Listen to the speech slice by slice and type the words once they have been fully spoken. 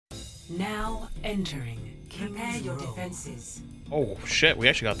Now entering. Prepare your defenses. Oh shit, we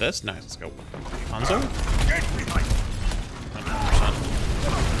actually got this? Nice, let's go. Hanzo?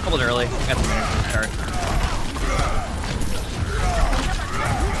 100%. A little early. Got the minute to start.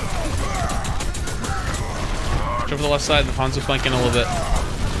 Watch over the left side, the Hanzo flanking a little bit.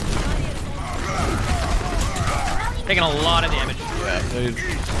 Taking a lot of damage. Yeah, we're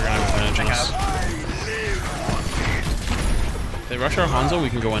gonna have advantage on this. If they rush our Hanzo, we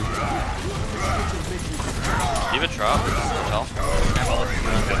can go in. Leave it drop. Tell.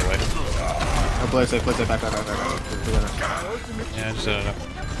 The other way. Oh, play safe, back. Yeah, just set it up.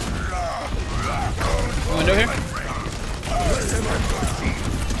 Window here?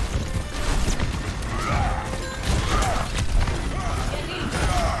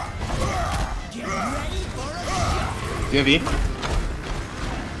 Do you have E?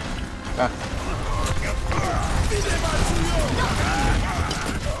 Back.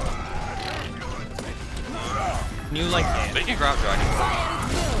 New like game. They can grab dragon.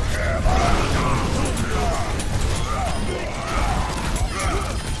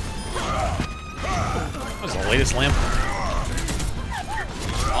 That was the latest lamp.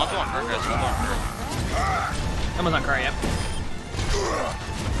 Hold on, Kirk, guys. Hold on, Kirk. Someone's on car, yep.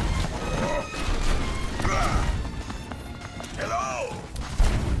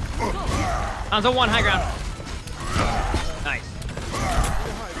 Hanzo 1, high ground. Nice.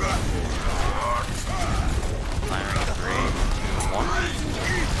 Firing 3, 2, 1.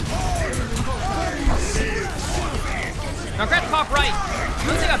 Now grab top right.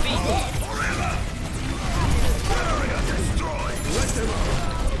 Lucy got beat.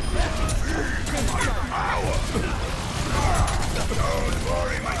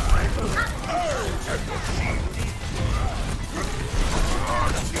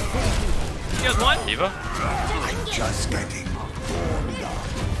 Here's one. Diva? Just getting warmed up.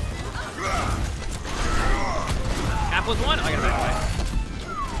 Cap was one. Oh, I got a back away.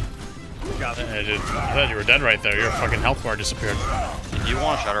 I thought you were dead right there. Your fucking health bar disappeared. If you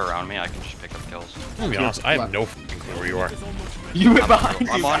want to shut around me, I can just pick up kills. I'm gonna be honest, I have no fucking clue where you are. You went behind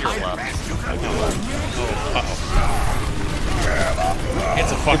I'm on your left. Uh-oh.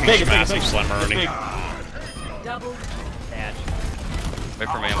 It's a fucking massive slammer already. Double Bad. Wait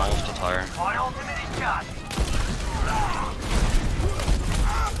for me, I'm almost to tire.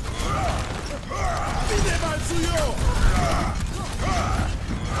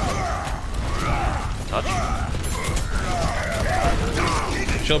 Touch.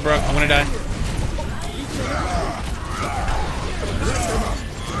 Chill, bro. I'm gonna die.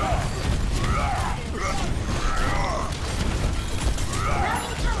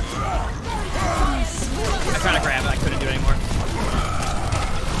 I tried to grab it. I couldn't do it anymore.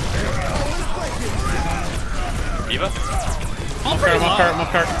 Diva? All pretty low. One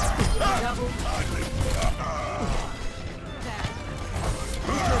cart.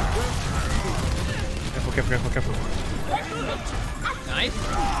 Careful. Nice.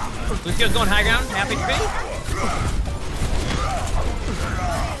 Lucio's going high ground. Half HP.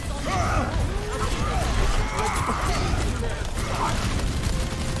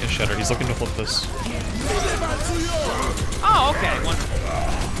 Yeah, Shutter. He's looking to flip this. Oh, okay. Wonderful.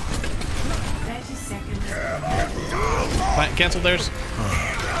 30 seconds. Cancel theirs.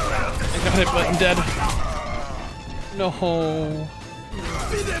 I got it, but I'm dead. No.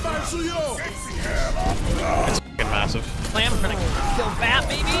 It's fucking massive. Slam trying to kill Bat,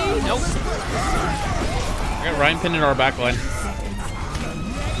 maybe? Nope. I got Ryan pinned in our back line.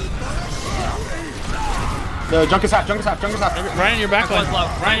 The junk is half. Ryan, your back line.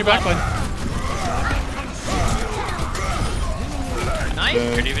 Ryan, your back line.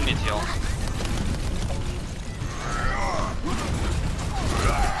 Nice. Could even need heal.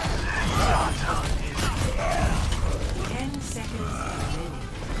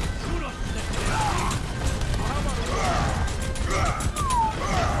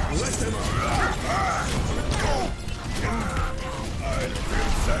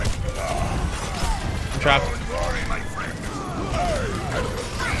 I'm trapped.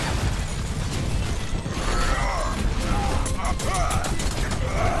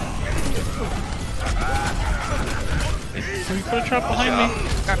 You put a trap behind me.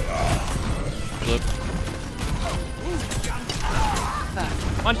 Flip.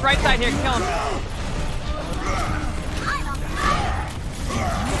 One's right side here. Kill him.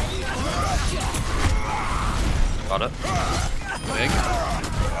 Got it. Big.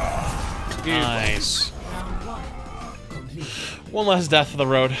 Nice. One less death of the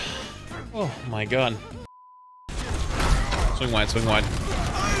road. Oh my god. Swing wide.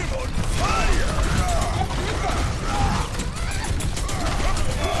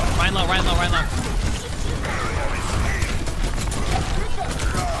 Ryan low, Ryan low, Ryan low.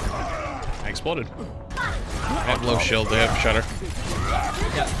 I exploded. I have low shield. They have shutter.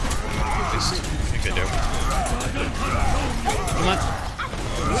 Yep. At least I think they do. Come on.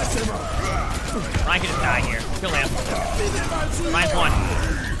 Ryan can just die here. Kill him. Ryan's one.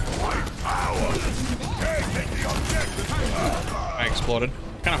 I exploded.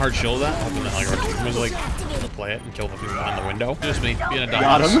 Kind of hard shield that. Hoping that like our team was like to play it and kill the people behind the window. Just me being a dumbass.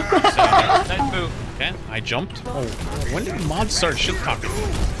 Got him. Nice move. Okay, I jumped. Oh, when did mods start shit talking?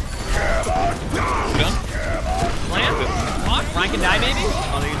 Done? Land. Walk. Ryan can die maybe.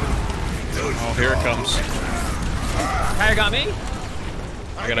 Oh, here it comes. Tyre got me.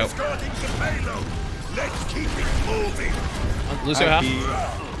 I got out. Let's keep it moving. Lucio half.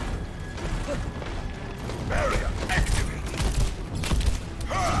 Barrier activated.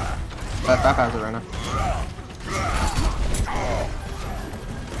 That has it right now.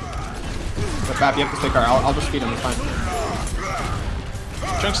 But Bap, you have to stay car. I'll just feed him. It's fine.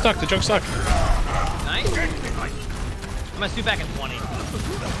 Junk stuck. The junk stuck. Nice. I'm gonna shoot back at 20.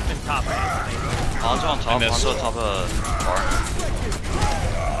 Been top right. Hanzo on top. missed. Hanzo on top of bar.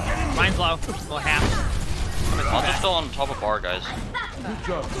 Mine's low. Well, half. Hanzo's still on top of bar, guys. Good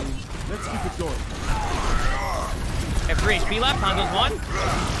job, team. Let's keep it going. I have 3 HP left. Hanzo's 1.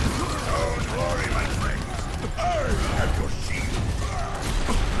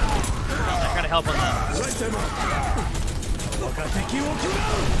 I gotta help on that.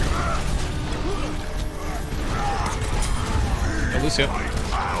 Oh, Lucio.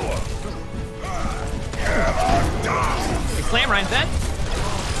 Big slam. Ryan's dead.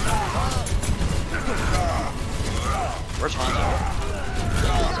 Where's Hanzo?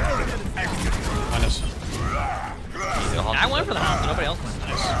 Minus. Yeah, I went for the Hanzo. Nobody else went.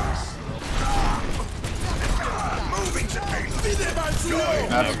 Nice.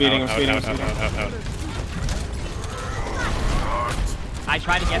 That's feeding him, Out, feeding him, out, feeding out, him. out, out. I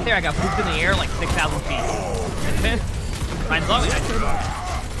tried to get there. I got pooped in the air like 6,000 feet. Ryan's low.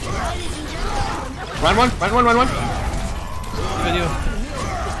 Run one. Video.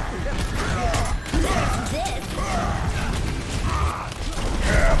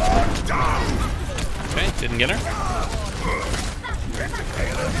 Okay, didn't get her.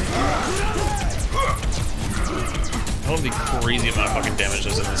 Holy crazy amount of fucking damage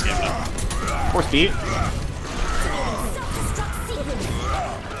that's in this game now. 4 speed.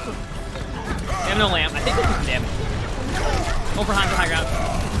 They have no lamp. I think they took some damage. Go for Hanzo high ground.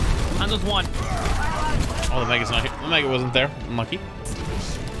 Hanzo's 1. Oh, the Mega's not here. The Mega wasn't there. Monkey.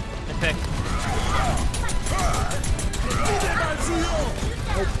 Nice pick.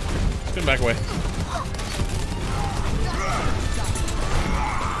 Come back away.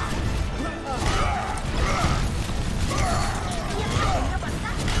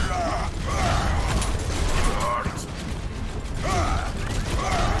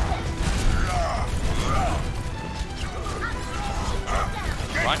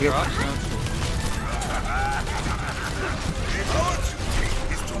 Ryan drops.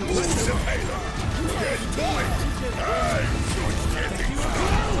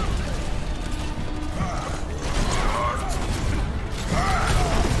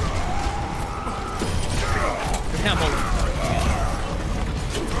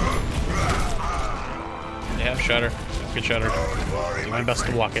 They have shutter. Good shutter. Do my best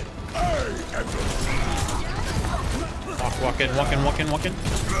to walk it. Walk in. Okay.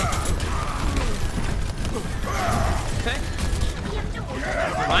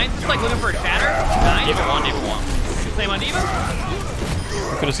 Mine's just like looking for a shatter. Nice. Even one. Same on Diva.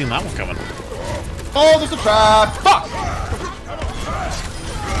 I could have seen that one coming. Oh, there's a trap. Fuck!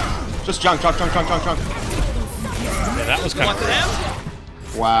 Just junk. Yeah, that was kind One to of them.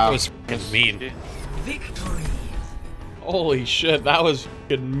 Wow. That was fucking mean. Victory. Holy shit, that was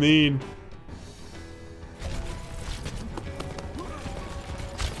fucking mean.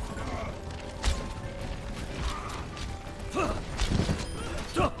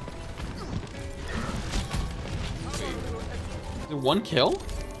 One kill?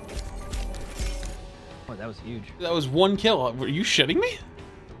 Oh, that was huge. That was one kill. Were you shitting me?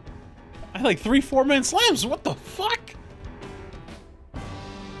 I had like 3 4-man slams. What the fuck?